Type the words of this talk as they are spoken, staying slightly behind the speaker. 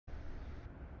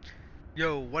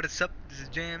Yo, what is up? This is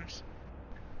James,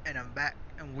 and I'm back,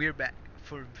 and we're back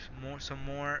for some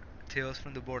more tales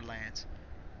from the Borderlands.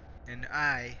 And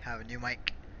I have a new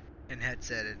mic and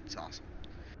headset, and it's awesome.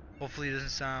 Hopefully, it doesn't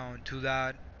sound too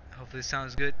loud. Hopefully, it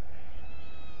sounds good.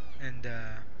 And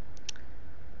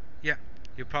yeah,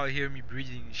 you'll probably hear me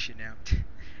breathing and shit now.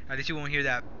 At least you won't hear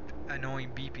that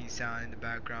annoying beeping sound in the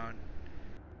background.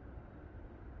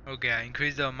 Okay, I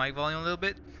increased the mic volume a little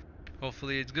bit.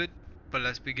 Hopefully, it's good. But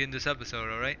let's begin this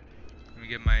episode, alright? Let me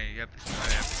get my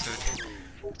episode.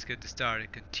 Let's get this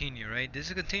started. Continue, right? This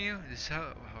is continue? This is how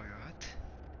what?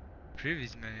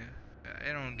 Previous menu?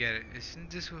 I don't get it. Isn't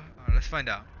this what? Let's find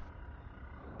out.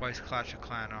 Why is Clash of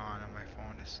Clan on my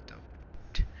phone? This is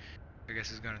dope. I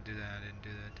guess it's gonna do that. I didn't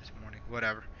do that this morning.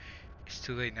 Whatever. It's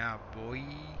too late now, boy.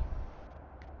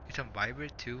 It's on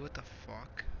vibrate too? What the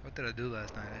fuck? What did I do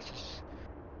last night? That's just...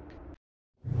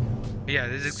 Yeah,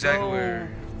 this is exactly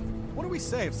where... What do we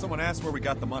say if someone asks where we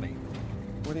got the money?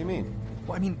 What do you mean?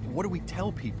 Well, I mean, what do we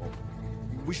tell people?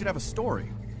 We should have a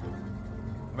story.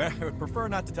 I mean, I would prefer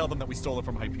not to tell them that we stole it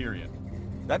from Hyperion.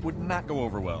 That would not go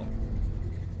over well.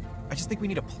 I just think we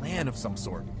need a plan of some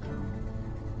sort.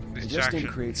 You just need to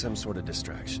create some sort of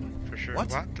distraction. For sure.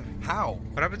 What? How?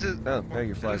 What happened to... Oh, there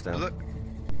your fly's down.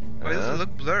 Why does it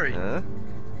look blurry?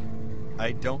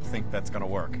 I don't think that's gonna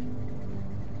work.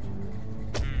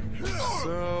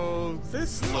 So,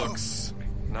 this looks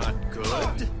not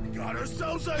good. Got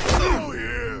ourselves a hero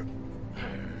here!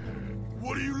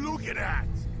 What are you looking at?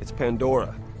 It's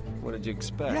Pandora. What did you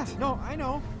expect? Yeah, no, I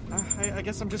know. I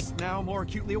guess I'm just now more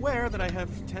acutely aware that I have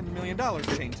 $10 million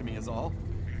chained to me is all.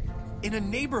 In a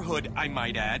neighborhood, I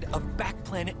might add, of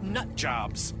back-planet nut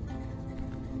jobs.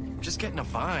 Just getting a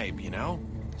vibe, you know?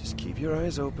 Just keep your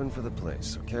eyes open for the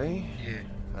place, okay? Yeah.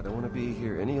 I don't want to be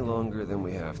here any longer than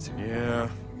we have to. Yeah.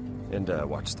 And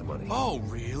watch the money. Oh,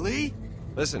 really?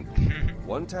 Listen,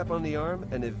 one tap on the arm,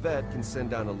 and Yvette can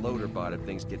send down a loader bot if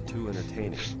things get too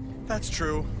entertaining. That's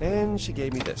true. And she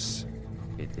gave me this.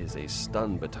 It is a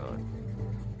stun baton.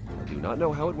 I do not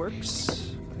know how it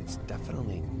works, but it's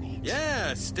definitely neat.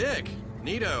 Yeah, stick.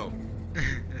 Neato.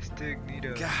 Stick,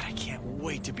 neato. God, I can't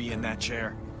wait to be in that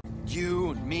chair.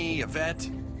 You, me, Yvette.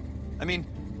 I mean,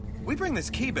 we bring this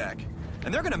key back,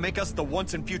 and they're gonna make us the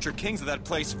once and future kings of that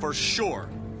place for sure.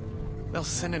 They'll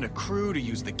send in a crew to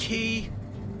use the key,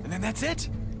 and then that's it.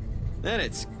 Then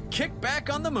it's kick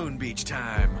back on the moon beach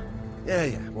time.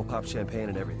 Yeah, we'll pop champagne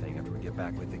and everything after we get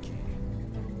back with the key.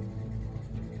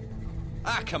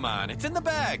 Ah, come on, it's in the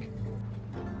bag.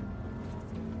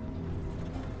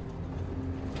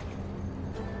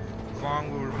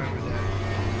 Vaughn will remember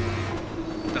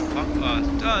that. The fuck?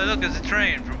 Oh, look, it's a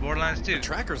train from Borderlands 2. The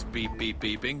tracker's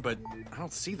beeping, but I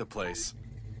don't see the place.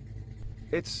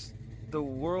 It's the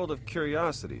world of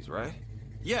curiosities, right?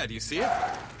 Yeah, do you see it?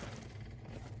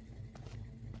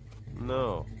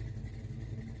 No.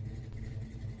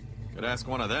 Could ask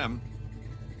one of them.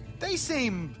 They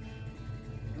seem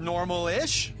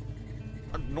normal-ish.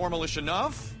 Normal-ish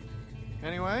enough.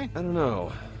 Anyway. I don't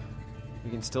know.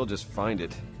 We can still just find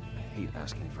it. I hate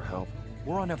asking for help.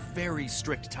 We're on a very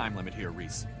strict time limit here,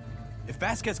 Reese. If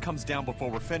Vasquez comes down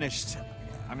before we're finished,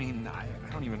 I mean, I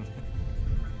don't even...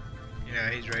 Yeah,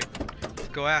 he's right. Let's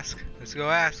go ask. Let's go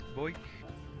ask, boy.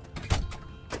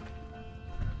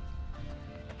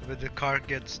 But the car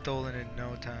gets stolen in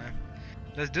no time.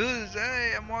 Let's do this.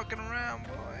 Hey, I'm walking around,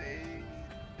 boy.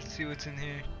 Let's see what's in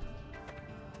here.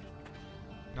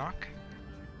 Knock.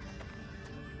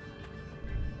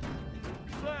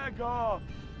 Flag off!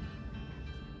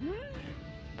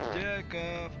 Jack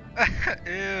off.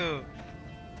 Ew.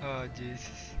 Oh,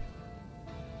 Jesus.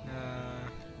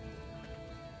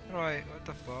 Alright, what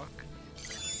the fuck?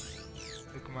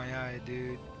 Look at my eye,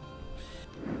 dude.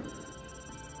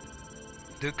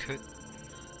 Duke hood.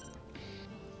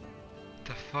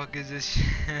 The fuck is this shit?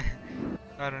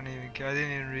 I don't even care. I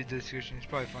didn't even read the description. It's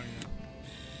probably funny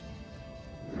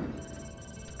though.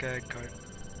 Gag cart.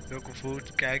 Local foods,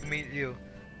 gag meat, ew.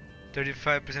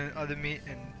 35% other meat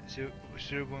and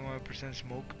 0.1%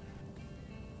 smoke.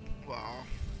 Wow.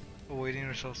 Awaiting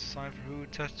results. Sign for who?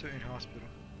 Tester in hospital.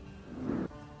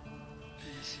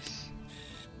 Jesus.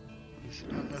 This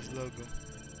Atlas logo.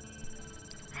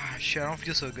 Ah, shit, I don't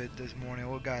feel so good this morning. I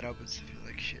woke up and feel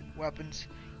like shit. Weapons.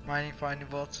 Mining, finding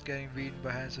vaults, getting beaten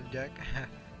by Handsome Jack.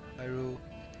 I rule.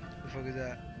 Who the fuck is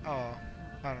that? Oh,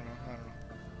 I don't know.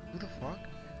 Who the fuck?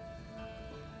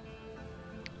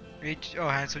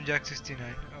 Handsome Jack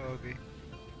 69. Oh, okay.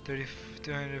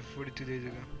 242 days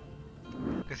ago.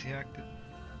 Guess he hacked it.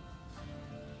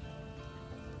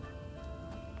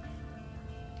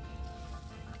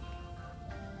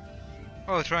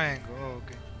 Oh, triangle. Oh,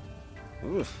 okay.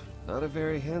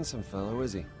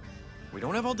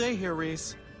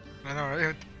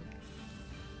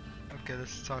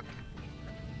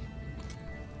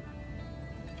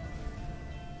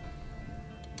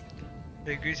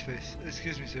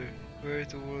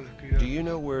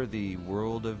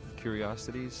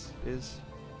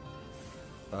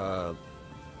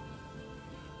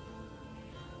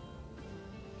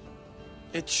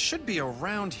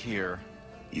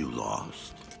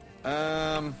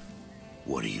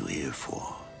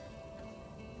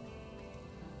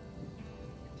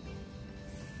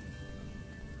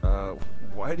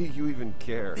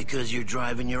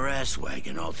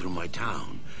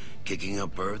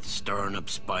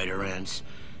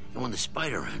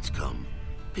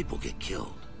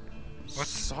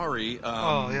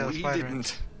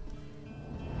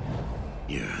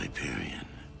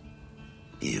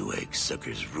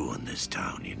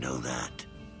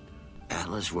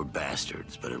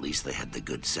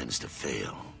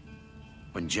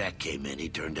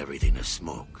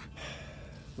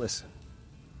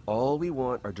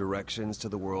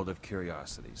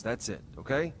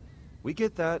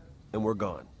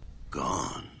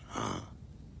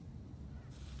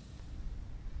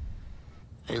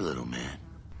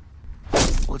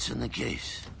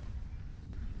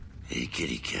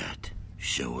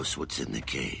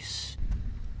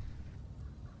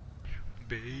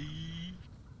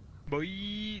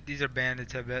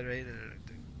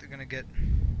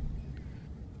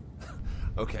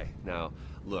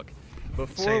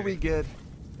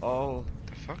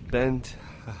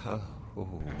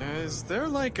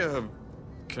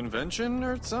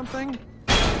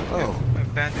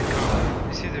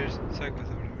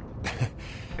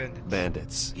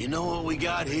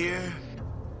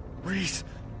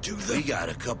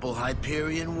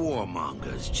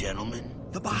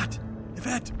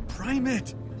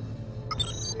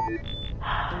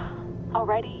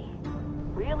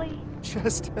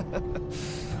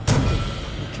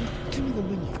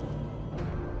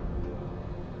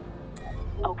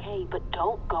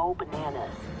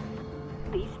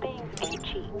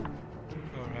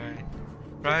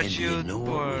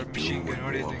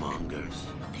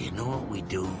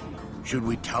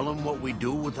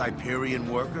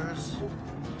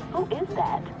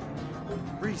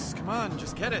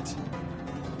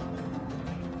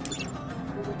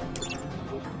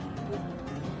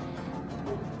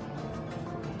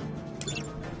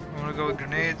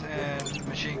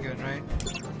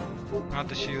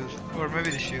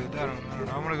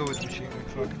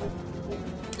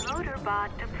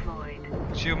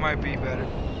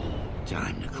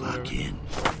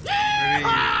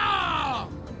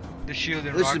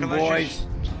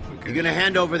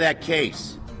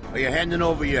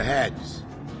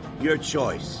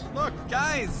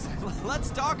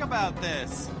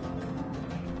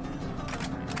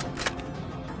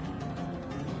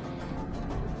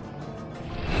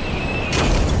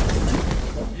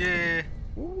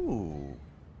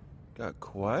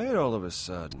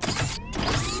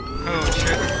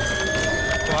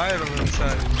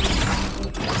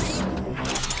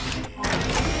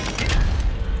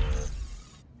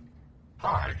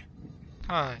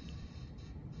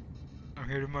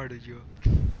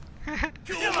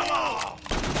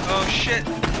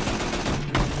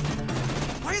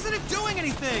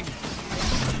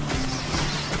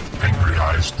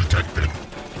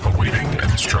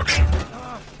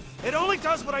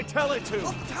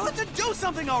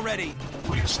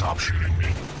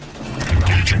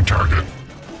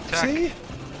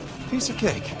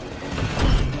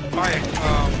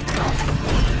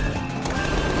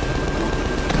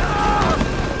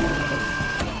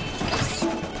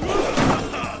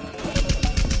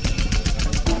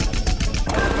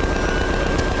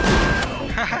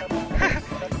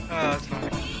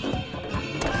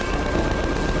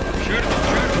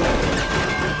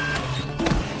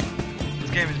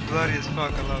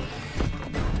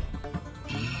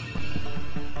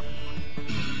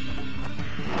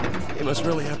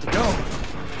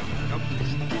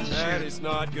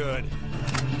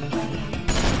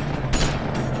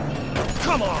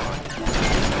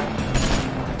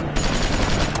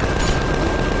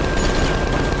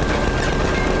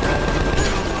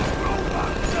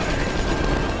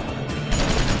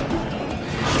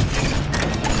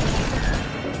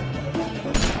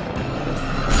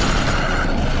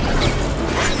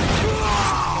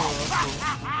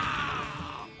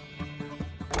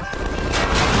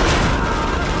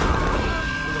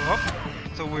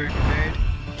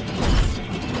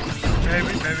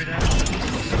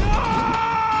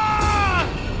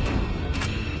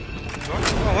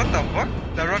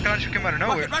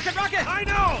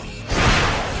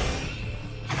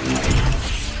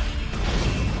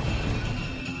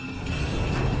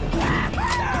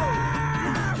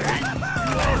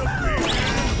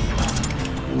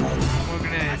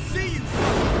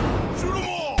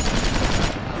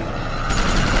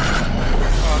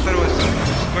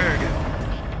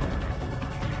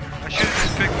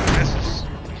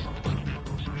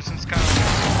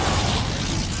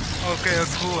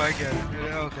 get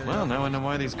it. Okay. Well, now I know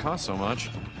why these cost so much.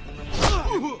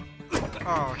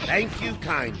 Oh shit. Thank you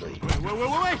kindly.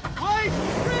 Wait!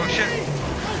 Oh shit.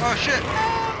 Oh shit.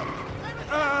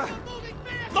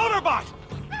 Motorbot!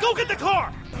 Go get the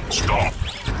car! Stop!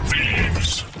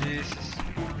 Thieves! Jesus.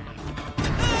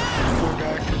 Poor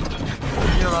guy. Is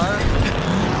he alive?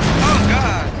 Oh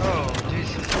god! Oh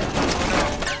Jesus.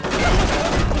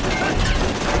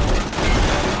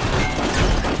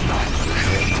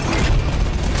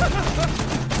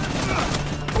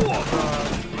 Oh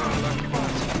no. Lucky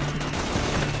monster.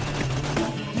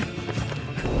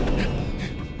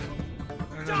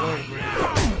 And then load break.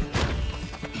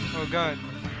 Oh god.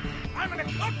 I'm gonna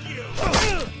cook you!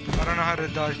 I don't know how to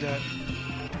dodge that.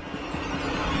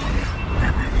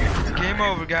 Game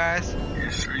over, guys. You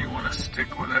sure you want to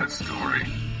stick with that story?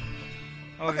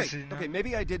 Obviously, Okay, no.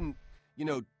 maybe I didn't,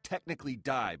 technically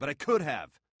die, but I could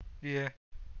have. Yeah.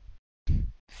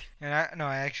 And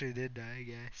I actually did die,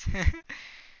 guys.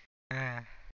 Ah.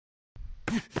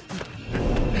 Oh,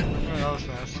 that was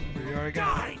fast. Here we are again.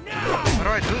 How do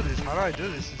I do this? How do I do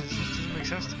this? This doesn't make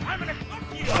sense to me.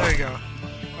 There we go.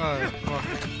 Oh, fuck.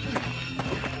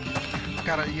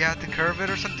 You have to curve it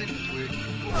or something? It's weird.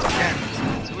 Again,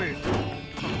 it's weird.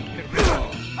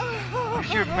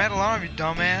 Use your metal arm, you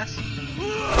dumbass.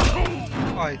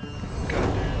 Oh,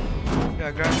 goddamn.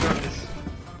 Yeah, grab this.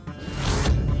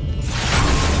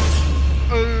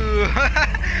 Oh,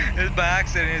 it's by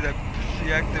accident.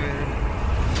 He activated it.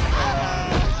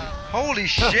 Holy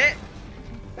shit!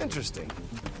 Interesting.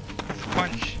 It's a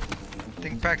punch.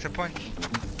 Thing packs a punch.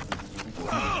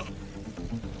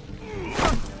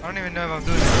 I don't even know if I'm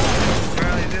doing it.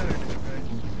 Apparently doing it.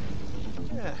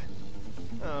 Yeah.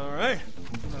 Alright.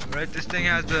 Alright, this thing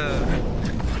has the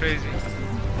crazy.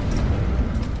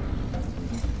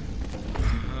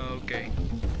 Okay.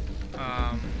 I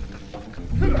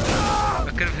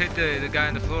could have hit the guy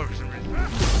on the floor for some reason.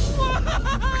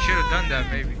 I should have done that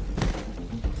maybe.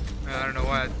 I don't know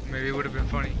why. Maybe it would have been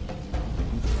funny.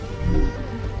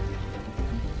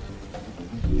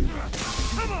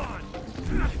 Come on!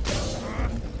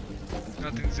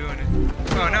 Nothing's doing it.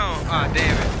 Oh no! Ah,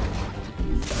 damn it.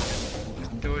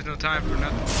 There was no time for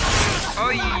nothing. Oh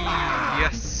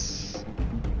yes!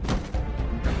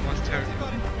 That must hurt.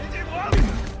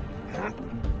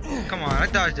 Come on, I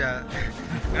dodged that.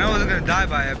 And I wasn't gonna die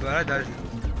by it, but I dodged it.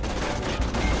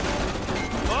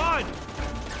 Vaughn!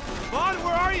 Vaughn,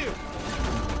 where are you?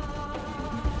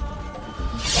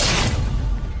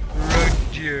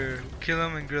 Roger. Kill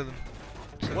him and grill him.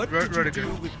 So, What did you Rudiger. do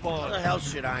with How the hell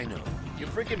should I know? Your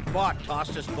freaking bot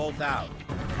tossed us both out.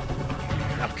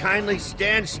 Now kindly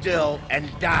stand still and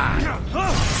die.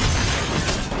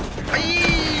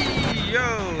 Aye!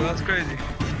 Yo, that's crazy. I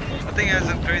think it has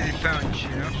some crazy punch,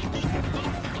 you know?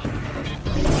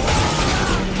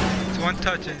 It's one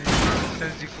touch and it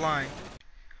sends you flying.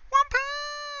 One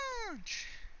punch!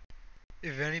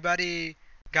 If anybody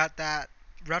got that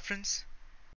reference,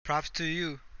 props to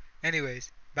you.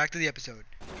 Anyways, back to the episode.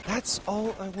 That's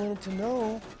all I wanted to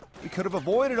know. We could have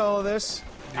avoided all of this.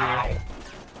 Ow!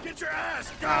 Get your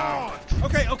ass down!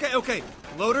 Okay.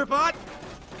 Loaderbot,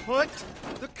 put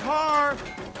the car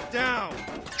down.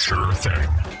 Sure thing.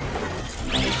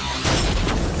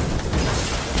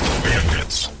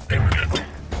 Bandits imminent.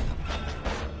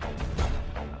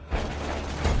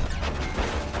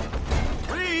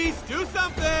 Reese, do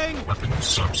something!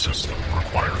 Weapons subsystem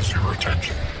requires your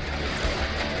attention.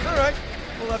 Alright,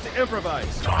 we'll have to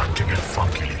improvise. Time to get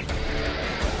funky.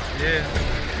 Yeah.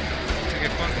 To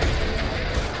get funky.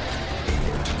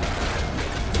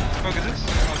 What is this?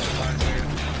 Oh, it's a line, so yeah.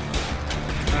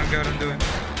 I don't get what I'm doing.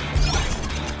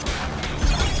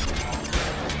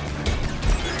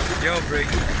 Yo, break.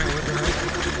 What the hell?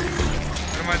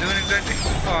 What am I doing exactly?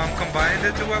 Oh, I'm combining the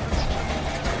two weapons?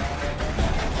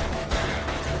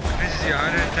 This is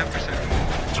 110%.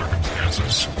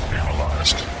 Circumstances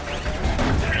analyzed.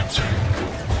 Enhancing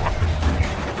weaponry.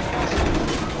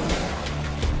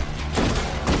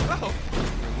 Oh,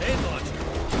 grenade launcher.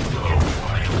 Hello,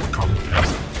 I am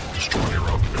Death, destroyer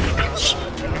of bandits.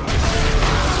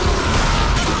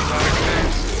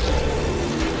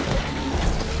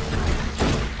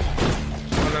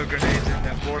 Grenades in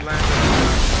that Borderlands.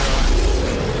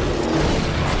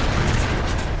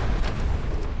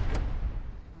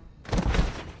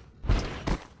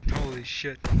 Holy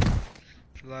shit.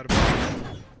 That's a lot of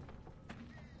bullets.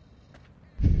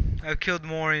 I've killed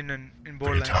more in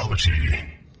Borderlands.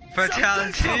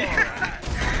 Fatality.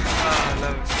 Oh, I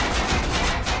love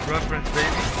it. Reference,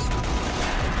 baby.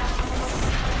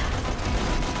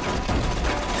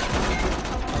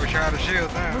 I wish I had a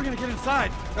shield now. We're gonna get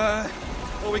inside.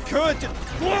 Well, we could.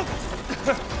 Whoa!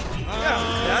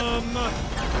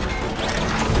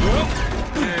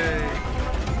 Hey.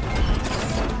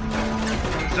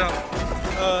 What's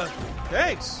up?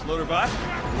 Thanks, Loaderbot.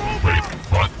 Wait,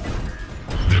 what?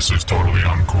 This is totally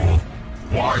uncool.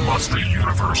 Why must the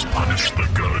universe punish the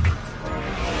good?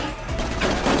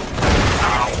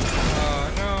 Ow!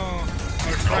 Oh no,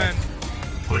 our friend.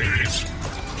 Please.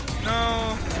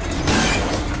 No.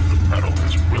 The metal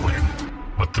is willing,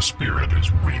 but the spirit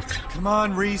is weak. Come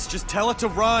on, Reese, just tell it to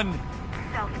run.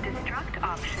 Self-destruct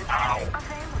option Ow!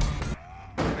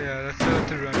 available. Yeah, that's it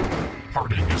to run.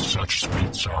 Parting is such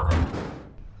sweet sorrow.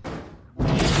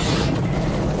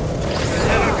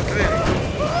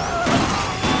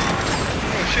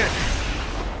 Oh shit.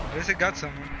 At least it got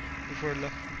someone before it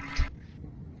left.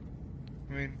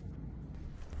 I mean,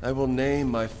 I will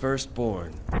name my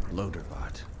firstborn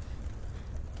Loaderbot.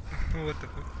 what the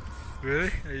fuck?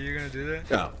 Really? Are you gonna do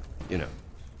that? Oh, you know,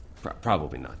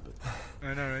 probably not, but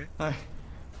I know, right?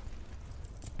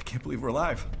 I can't believe we're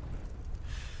alive.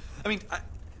 I mean,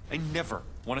 I never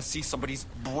want to see somebody's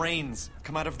brains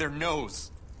come out of their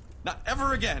nose. Not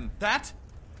ever again. That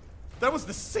was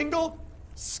the single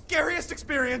scariest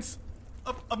experience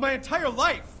of my entire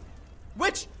life.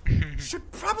 Which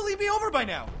should probably be over by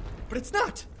now. But it's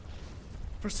not.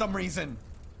 For some reason.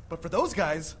 But for those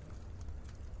guys,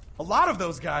 a lot of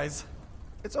those guys,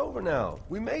 it's over now.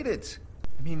 We made it.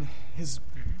 I mean, his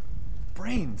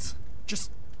brains, just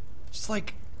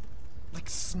like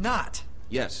snot.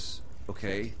 Yes,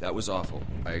 okay, that was awful.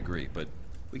 I agree, but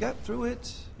we got through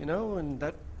it, you know, and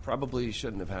that probably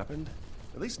shouldn't have happened.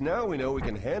 At least now we know we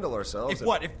can handle ourselves. If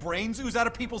what? If brains ooze out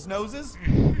of people's noses?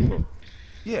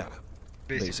 Yeah,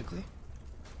 Basically. basically.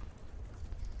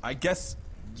 I guess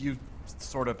you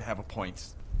sort of have a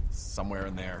point somewhere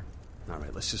in there. All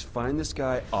right, let's just find this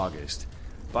guy, August.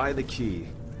 Buy the key.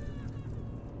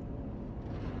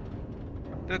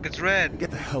 Look, it's red.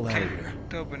 Get the hell out of here.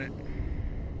 Open it.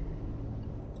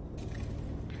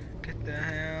 Get the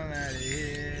hell out of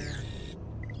here.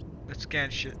 Let's scan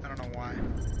shit. I don't know why.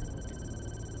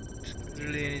 Just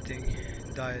literally anything.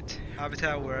 Diet.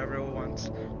 Habitat wherever it wants.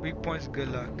 Weak points, good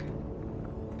luck.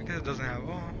 I guess it doesn't have.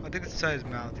 Oh, I think it's inside his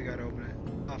mouth. You gotta open it.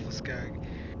 Awful skag.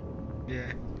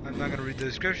 Yeah. I'm not gonna read the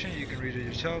description. You can read it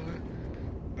yourself.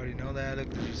 Already know that. Look,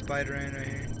 there's a spider ant right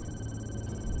here.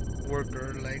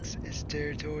 Worker likes his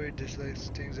territory, dislikes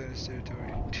things on his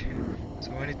territory.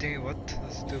 So anything, what?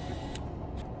 That's stupid.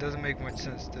 Doesn't make much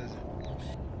sense, does it?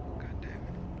 God damn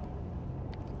it.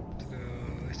 So,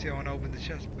 let's see, I want to open the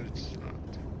chest, but it's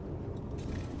locked.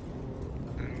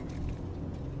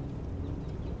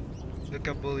 Look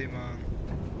at Bully Mom.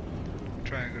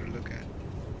 Triangle to look at.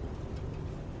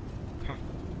 Huh.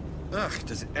 Ugh,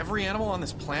 does every animal on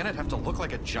this planet have to look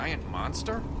like a giant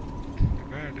monster?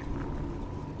 Apparently.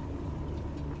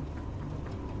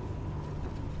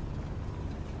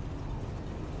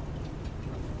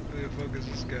 Who the fuck is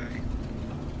this guy?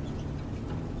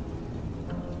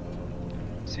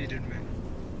 Seated man.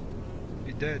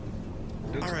 He dead.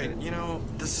 Looks Alright, dead. you know,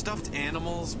 the stuffed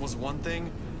animals was one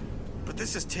thing, but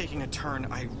this is taking a turn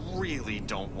I really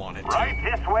don't want it to. Right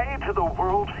this way to the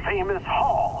world-famous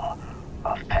Hall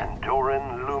of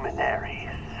Pandoran Luminaries.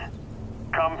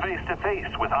 Come face to face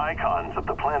with icons of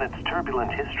the planet's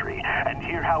turbulent history and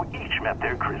hear how each met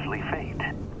their grisly fate.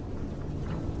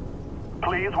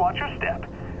 Please watch your step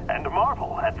and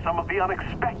marvel at some of the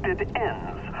unexpected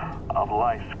ends of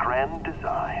life's grand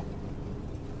design.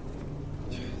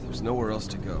 There's nowhere else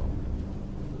to go.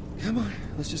 Come on,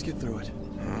 let's just get through it.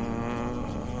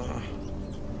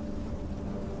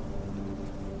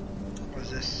 What's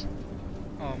this?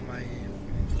 Oh, my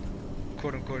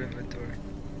quote-unquote inventory.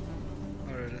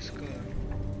 Alright, let's go.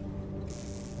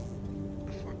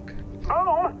 The fuck?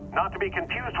 Boom, not to be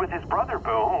confused with his brother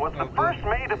Boom, was the first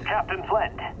mate of Captain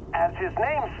Flint. As his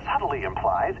name subtly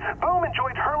implies, Boom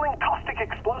enjoyed hurling caustic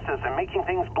explosives and making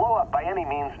things blow up by any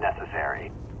means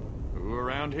necessary. Who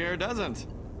around here doesn't?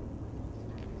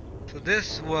 So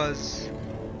this was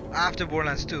after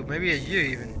Borderlands 2, maybe a year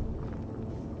even.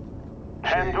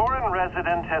 Pandoran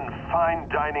resident and fine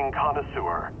dining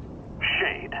connoisseur,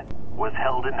 Shade, was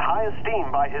held in high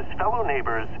esteem by his fellow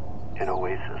neighbors in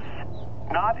Oasis.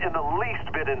 Not in the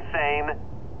least bit insane,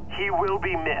 he will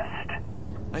be missed.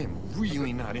 I am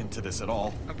really not into this at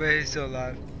all. I bet he's still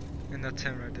alive. And that's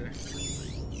him right there.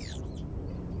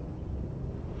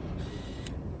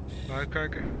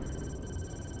 Firecracker.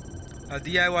 A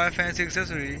DIY fancy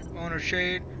accessory. Owner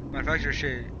Shade, manufacturer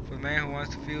Shade. For the man who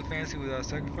wants to feel fancy without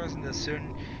sacrificing the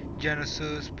certain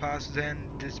Genesis past then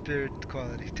the spirit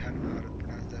quality. I don't know how to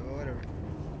pronounce that, but whatever.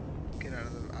 Get out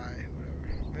of the eye,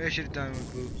 whatever. Maybe I should have done it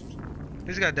with Boo.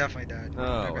 This guy definitely died.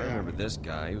 Oh, I remember this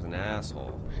guy. He was an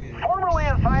asshole. Formerly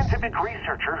a scientific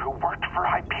researcher who worked for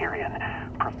Hyperion,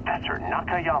 Professor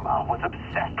Nakayama was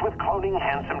obsessed with cloning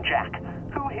Handsome Jack,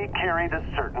 who he carried a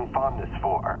certain fondness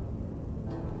for.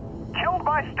 Killed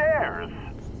by stairs.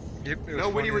 Yep, No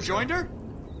witty rejoinder?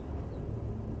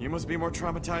 You must be more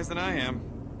traumatized than I am.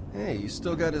 Hey, you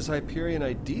still got his Hyperion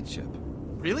ID chip.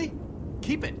 Really?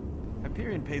 Keep it.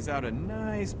 Hyperion pays out a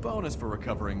nice bonus for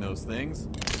recovering those things.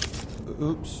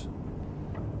 Oops.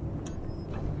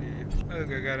 Yeah.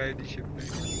 Look, I got ID chip.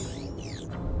 See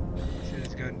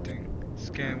this gun thing.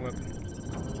 Scan weapon.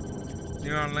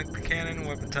 Neuron link cannon,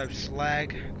 weapon type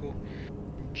slag. Cool.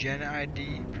 Gen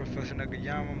ID, Professor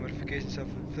Nakayama, modification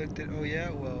self-inflicted. Oh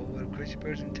yeah, well, what a crazy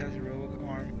person tests a robot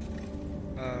arm,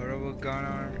 robot gun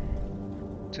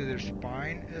arm to their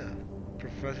spine. Ugh.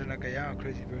 Professor Nakayama,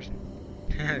 crazy person.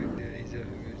 Dude, he's a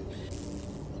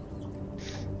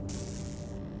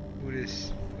Who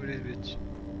is bitch?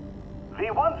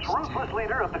 The once ruthless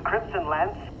leader of the Crimson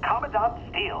Lance, Commandant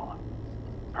Steele.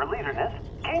 Her leaderness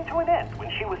came to an end when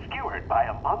she was skewered by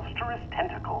a monstrous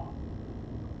tentacle.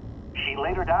 She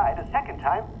later died a second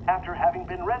time after having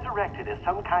been resurrected as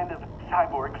some kind of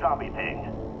cyborg zombie thing.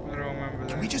 I don't remember that.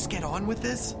 Can we just get on with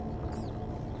this?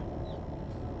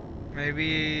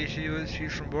 Maybe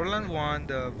she's from Borderlands 1,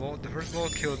 the first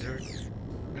vault killed her.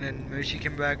 And then maybe she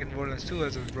came back in Borderlands 2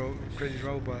 as a crazy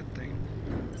robot thing.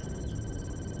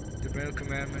 The Battle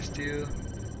Commandment Steel,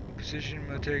 Precision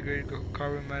Military Grade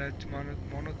Carbon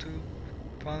Monotube,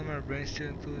 Polymer Brain Steel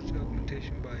includes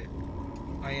augmentation by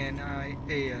INAC.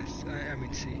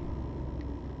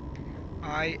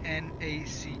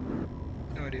 INAC.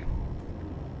 No idea.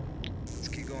 Let's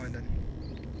keep going then.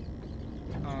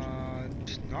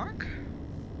 Just knock?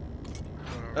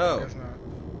 Oh, That's not.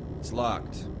 it's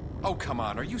locked. Oh, come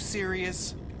on. Are you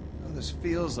serious? Well, this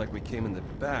feels like we came in the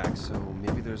back, so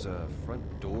maybe there's a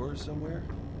front door somewhere?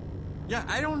 Yeah,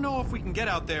 I don't know if we can get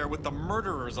out there with the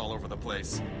murderers all over the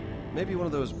place. Maybe one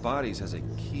of those bodies has a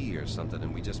key or something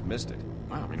and we just missed it.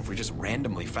 Wow, I mean, if we just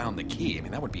randomly found the key, I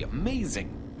mean, that would be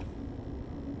amazing.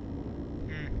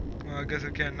 Well, I guess I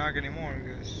can't knock anymore, I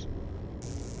guess.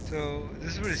 So,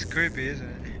 this is really creepy, isn't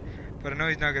it? But I know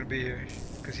he's not gonna be here,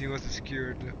 because he wasn't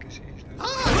secured. Look, you see, he's not.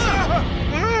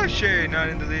 Oh, shit, not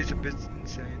in the least a bit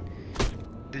insane.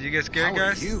 Did you get scared, How are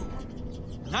guys? you?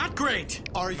 Not great.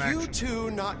 Are you Maxim.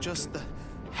 two not just the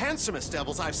handsomest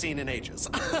devils I've seen in ages?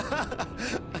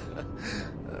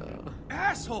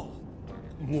 Asshole!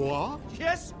 What?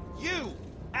 Yes, you!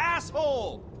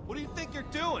 Asshole! What do you think you're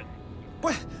doing?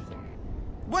 What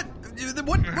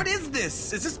is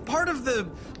this? Is this part of the,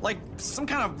 like, some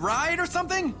kind of ride or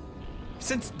something?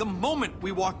 Since the moment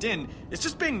we walked in, it's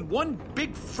just been one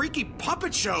big freaky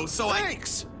puppet show, so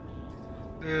Thanks.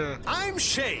 Yeah, I'm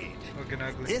Shade. fucking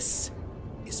ugly. This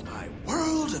is my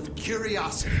world of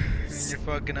curiosities. You're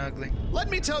fucking ugly. Let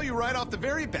me tell you right off the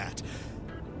very bat,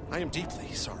 I am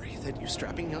deeply sorry that you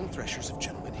strapping young threshers of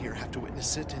gentlemen here have to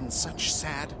witness it in such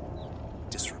sad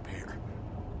disrepair.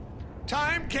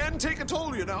 Time can take a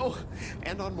toll, you know,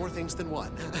 and on more things than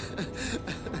one.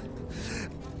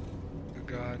 Oh,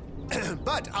 God.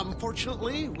 But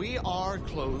unfortunately, we are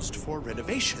closed for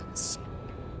renovations.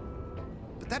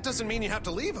 But that doesn't mean you have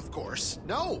to leave, of course.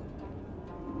 No.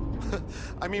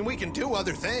 I mean, we can do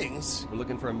other things. We're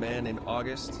looking for a man named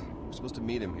August. We're supposed to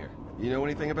meet him here. You know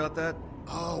anything about that?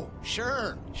 Oh,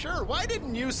 sure. Why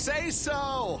didn't you say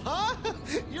so, huh?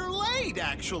 You're late,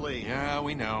 actually. Yeah,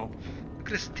 we know. Look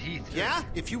at his teeth. Yeah?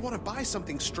 If you want to buy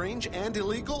something strange and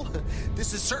illegal,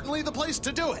 this is certainly the place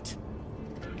to do it.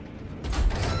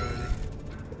 Alrighty.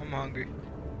 I'm hungry.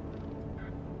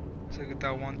 It's like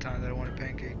that one time that I wanted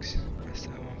pancakes. I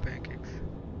still want pancakes.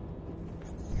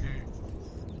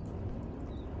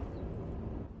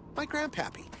 My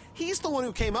grandpappy. He's the one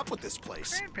who came up with this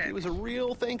place. He was a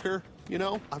real thinker, you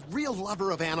know, a real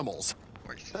lover of animals.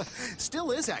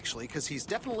 Still is, actually, because he's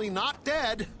definitely not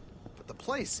dead. But the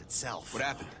place itself. What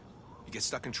happened? You get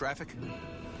stuck in traffic?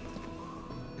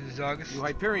 This is August. You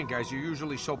Hyperion guys are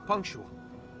usually so punctual.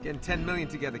 Getting 10 million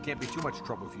together can't be too much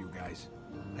trouble for you guys.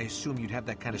 I assume you'd have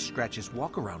that kind of scratches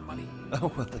walk-around money.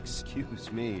 Oh, well,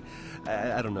 excuse me.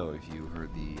 I don't know if you heard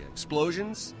the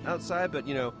explosions outside, but,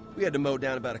 you know, we had to mow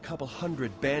down about a couple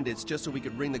hundred bandits just so we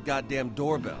could ring the goddamn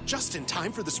doorbell. Just in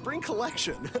time for the spring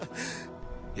collection.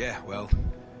 Yeah, well,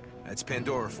 that's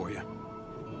Pandora for you.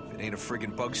 If it ain't a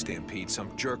friggin' bug stampede,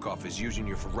 some jerk-off is using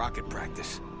you for rocket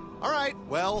practice. All right,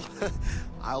 well,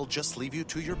 I'll just leave you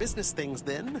to your business things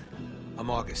then. I'm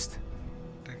August,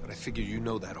 but I figure you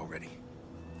know that already.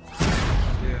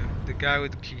 Yeah, the guy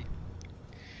with the key.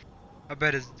 I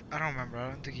bet I don't remember. I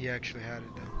don't think he actually had it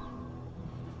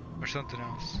though. Or something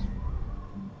else.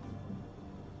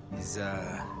 Is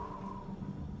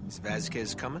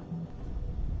Vasquez coming?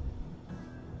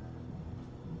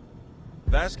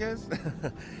 Vasquez?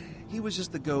 He was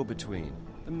just the go-between,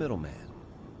 the middleman.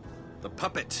 The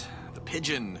puppet, the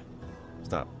pigeon.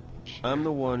 Stop. I'm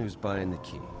the one who's buying the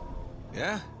key.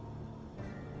 Yeah?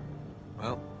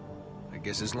 Well, I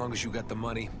guess as long as you got the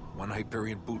money, one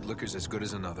Hyperion bootlicker's as good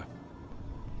as another.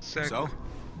 So,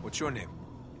 what's your name?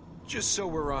 Just so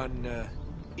we're on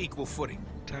equal footing.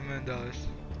 $10 million.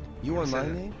 You want my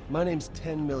name? My name's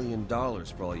 $10 million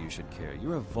for all you should care.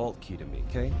 You're a vault key to me,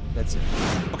 okay? That's it.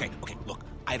 Okay, look,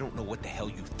 I don't know what the hell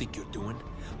you think you're doing,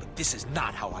 but this is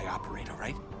not how I operate, all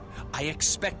right? I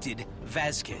expected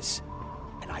Vasquez,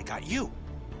 and I got you.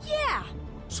 Yeah!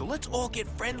 So let's all get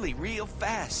friendly real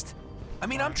fast. I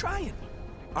mean, I'm trying.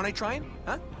 Aren't I trying?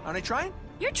 Huh? Aren't I trying?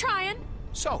 You're trying.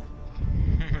 So,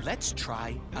 let's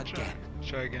try again.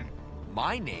 Try again.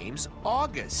 My name's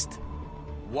August.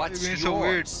 What's yours? So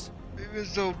weird.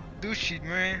 It's so douchey,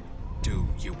 man. Do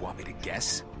you want me to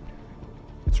guess?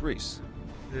 It's Reese.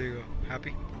 There you go.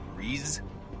 Happy? Reese?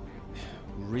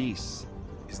 Reese.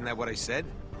 Isn't that what I said?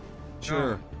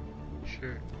 Sure. No.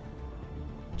 Sure.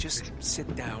 Just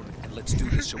sit down and let's do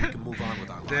this so we can move on with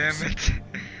our lives. Damn it.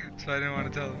 So I didn't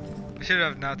want to tell him. We should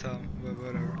have not tell him, but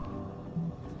whatever.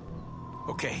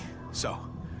 Okay, so,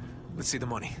 let's see the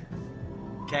money.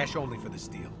 Cash only for this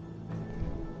deal.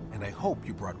 And I hope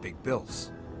you brought big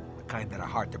bills. The kind that are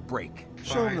hard to break.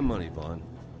 Show him the money, Vaughn.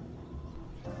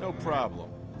 No problem.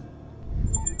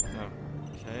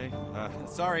 Okay.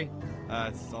 Sorry.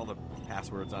 It's all the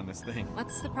passwords on this thing.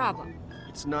 What's the problem?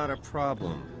 It's not a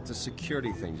problem. It's a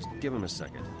security thing. Just give him a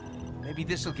second. Maybe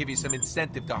this will give you some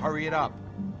incentive to hurry it up.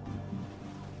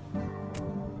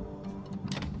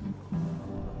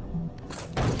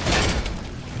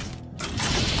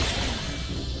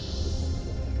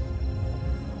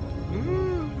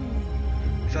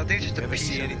 So I think it's just a Ever piece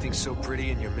see of anything so pretty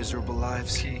in your miserable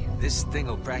lives? key. This thing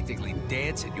will practically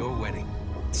dance at your wedding.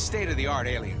 It's state-of-the-art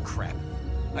alien crap.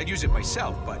 I'd use it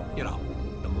myself, but, you know,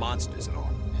 the monsters and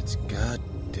all. It's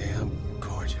goddamn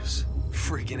gorgeous.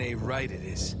 Friggin' A right it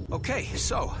is. Okay,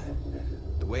 so,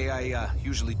 the way I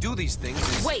usually do these things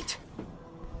is... Wait!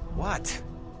 What?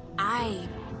 I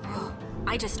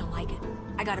just don't like it.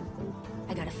 I got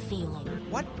a feeling.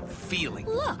 What feeling?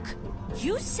 Look!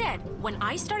 You said when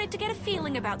I started to get a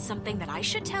feeling about something that I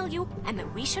should tell you and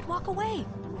that we should walk away,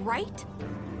 right?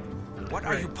 What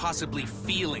are you possibly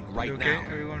feeling right You okay? now?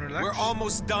 Everyone relax? We're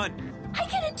almost done. I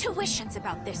get intuitions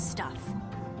about this stuff.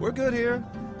 We're good here.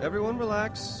 Everyone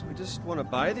relax. We just want to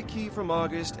buy the key from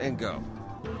August and go.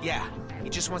 Yeah, he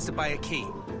just wants to buy a key.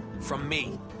 From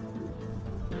me.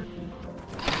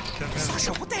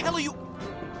 Sasha, what the hell are you...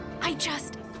 I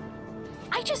just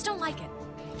don't like it.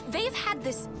 They've had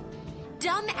this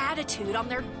dumb attitude on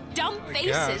their dumb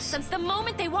faces since the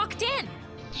moment they walked in.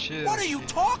 Shit. What are you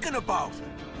talking about?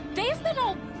 They've been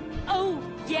all, oh,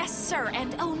 yes, sir,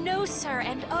 and oh, no, sir,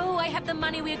 and oh, I have the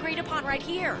money we agreed upon right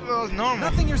here. Well, it's normal.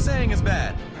 Nothing you're saying is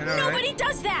bad. I know, Nobody right?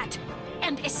 does that!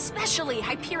 And especially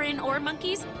Hyperion ore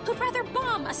monkeys who'd rather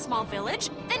bomb a small village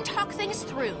than talk things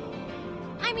through.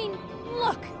 I mean,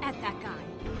 look at that guy.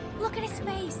 Look at his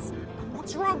face.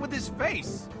 What's wrong with his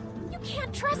face? You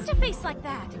can't trust a face like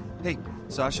that. Hey,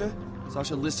 Sasha?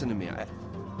 Sasha, listen to me.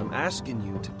 I'm asking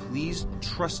you to please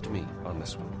trust me on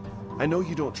this one. I know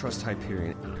you don't trust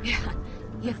Hyperion. Yeah,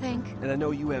 you think? And I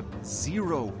know you have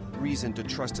zero reason to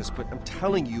trust us, but I'm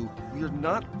telling you, we're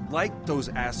not like those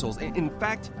assholes. In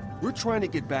fact, we're trying to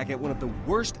get back at one of the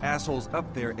worst assholes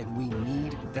up there, and we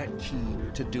need that key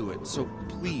to do it. So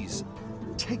please,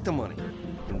 take the money,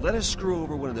 and let us screw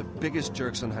over one of the biggest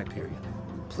jerks on Hyperion.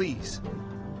 Please.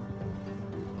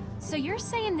 So you're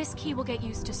saying this key will get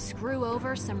used to screw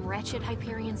over some wretched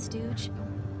Hyperion stooge?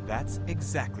 That's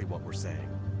exactly what we're saying.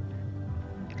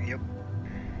 Yep.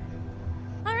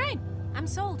 All right, I'm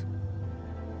sold.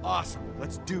 Awesome.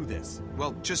 Let's do this.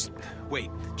 Well, just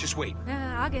wait. Just wait.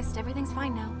 August, everything's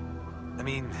fine now. I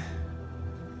mean...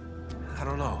 I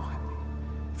don't know.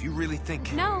 If you really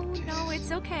think... No,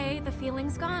 it's okay. The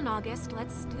feeling's gone, August.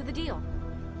 Let's do the deal.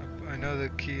 I know the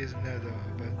key isn't there though,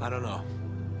 but I don't know.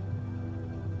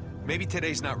 Maybe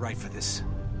today's not right for this.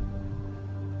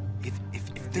 If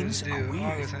things are weird...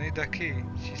 August, I need that key.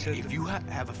 She said if you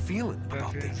have a feeling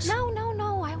about things... No,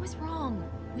 I was wrong.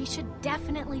 We should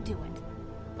definitely do it.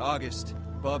 August,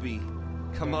 Bubby,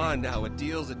 come on now. A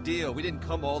deal's a deal. We didn't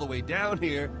come all the way down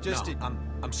here just no, to...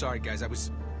 I'm sorry, guys. I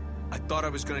thought I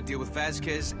was gonna deal with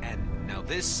Vasquez, and now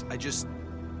this, I just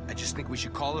think we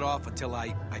should call it off until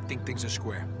I think things are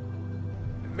square.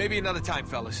 Maybe another time,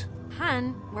 fellas.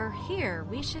 Hun, we're here.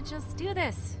 We should just do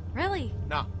this. Really?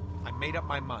 No, I made up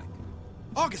my mind.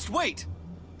 August, wait!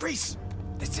 Reese,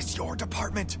 this is your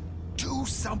department. Do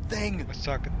something. Let's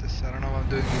talk at this. I don't know what I'm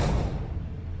doing.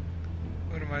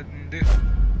 What am I gonna do?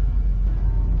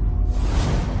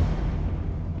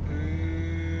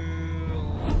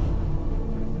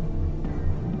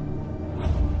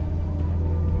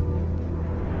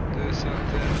 Do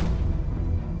something.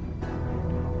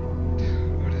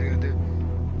 What is he gonna do?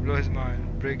 Blow his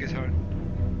mind. Break his heart.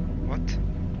 What?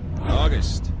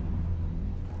 August.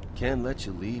 Can't let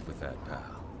you leave with that, pal.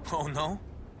 Oh, no?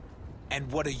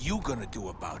 And what are you gonna do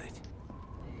about it?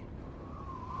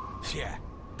 Yeah,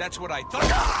 that's what I thought.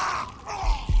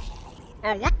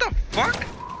 Oh, what the fuck?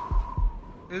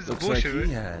 This is Looks bullshit, like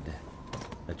he right? had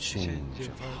a change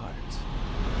of heart.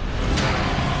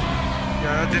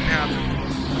 Yeah, that didn't happen.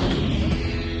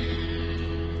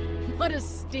 What a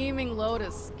steaming load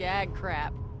of skag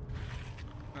crap.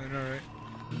 I know, right?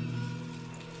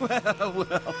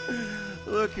 Well,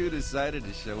 look who decided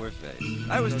to show her face.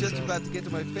 I was just about to get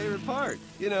to my favorite part.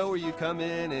 You know, where you come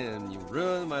in and you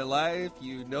ruin my life,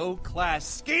 you no-class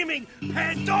scheming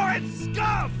Pandoran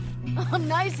scum! A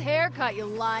nice haircut, you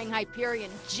lying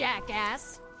Hyperion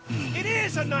jackass. It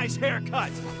is a nice haircut!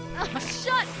 Oh,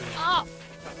 shut up!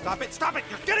 Stop it!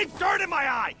 You're getting dirt in my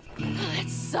eye! It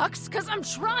sucks, because I'm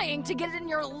trying to get it in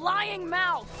your lying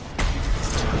mouth.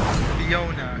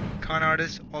 Fiona, con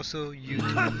artist, also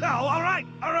YouTube. All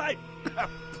right.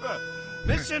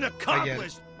 Mission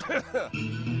accomplished.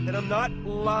 And I'm not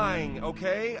lying,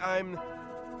 okay? I'm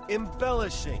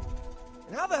embellishing.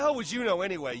 And how the hell would you know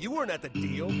anyway? You weren't at the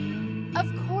deal.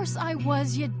 Of course I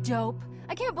was, you dope.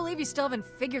 I can't believe you still haven't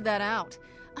figured that out.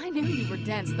 I knew you were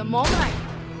dense the moment I...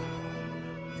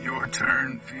 Your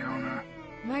turn, Fiona.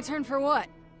 My turn for what?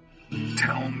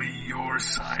 Tell me your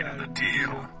side of the deal.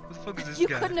 What the fuck is this You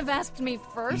guy? couldn't have asked me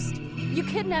first. You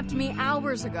kidnapped me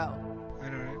hours ago. I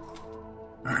know,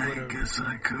 I guess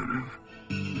I could have.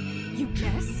 You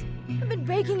guess? I've been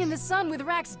baking in the sun with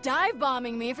Rax dive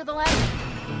bombing me for the last...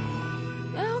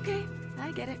 Okay,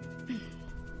 I get it.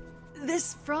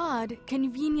 This fraud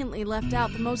conveniently left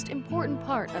out the most important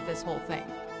part of this whole thing.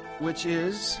 Which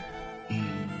is...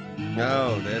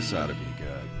 Oh, this ought to be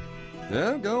good.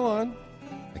 Yeah, go on.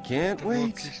 I can't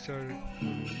wait. Started. I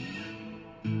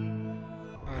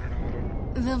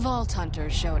don't know. The Vault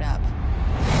Hunters showed up.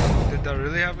 Did that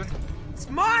really happen? It's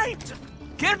mine!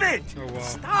 Give it! Oh, wow.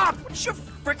 Stop! What's your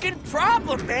freaking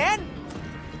problem, man?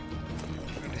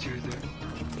 When did you do it?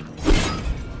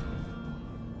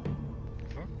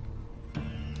 Fuck?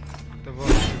 The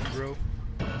Vault Hunters, bro.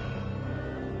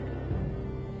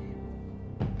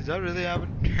 Does that really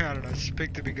happen? I don't know. I just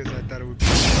picked it because I thought it would be.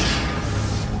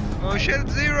 Oh shit,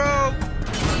 it's 0!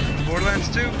 Borderlands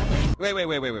 2?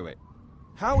 Wait.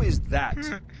 How is that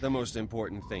the most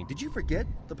important thing? Did you forget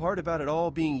the part about it all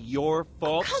being your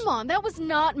fault? Come on, that was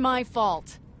not my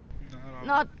fault. No.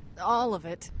 Not all of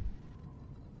it.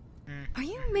 Are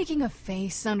you making a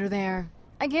face under there?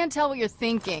 I can't tell what you're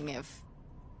thinking if...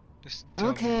 Just tell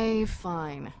me. Okay,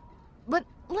 fine. But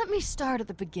let me start at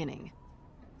the beginning.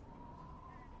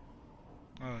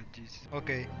 Oh, jeez.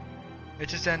 Okay. It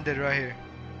just ended right here.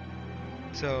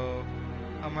 So,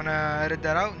 I'm gonna edit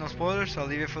that out. No spoilers. So I'll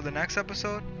leave it for the next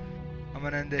episode. I'm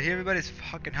gonna end it here. Everybody's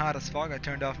fucking hot as fuck. I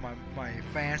turned off my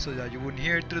fan so that you wouldn't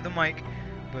hear it through the mic.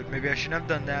 But maybe I shouldn't have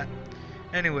done that.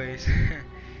 Anyways,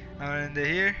 I'm gonna end it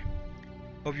here.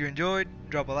 Hope you enjoyed.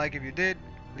 Drop a like if you did.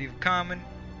 Leave a comment.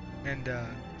 And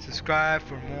subscribe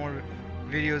for more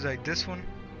videos like this one.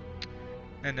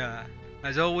 And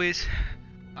as always,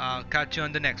 I'll catch you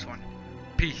on the next one.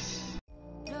 Peace.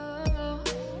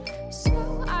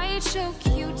 So I choke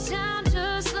you down to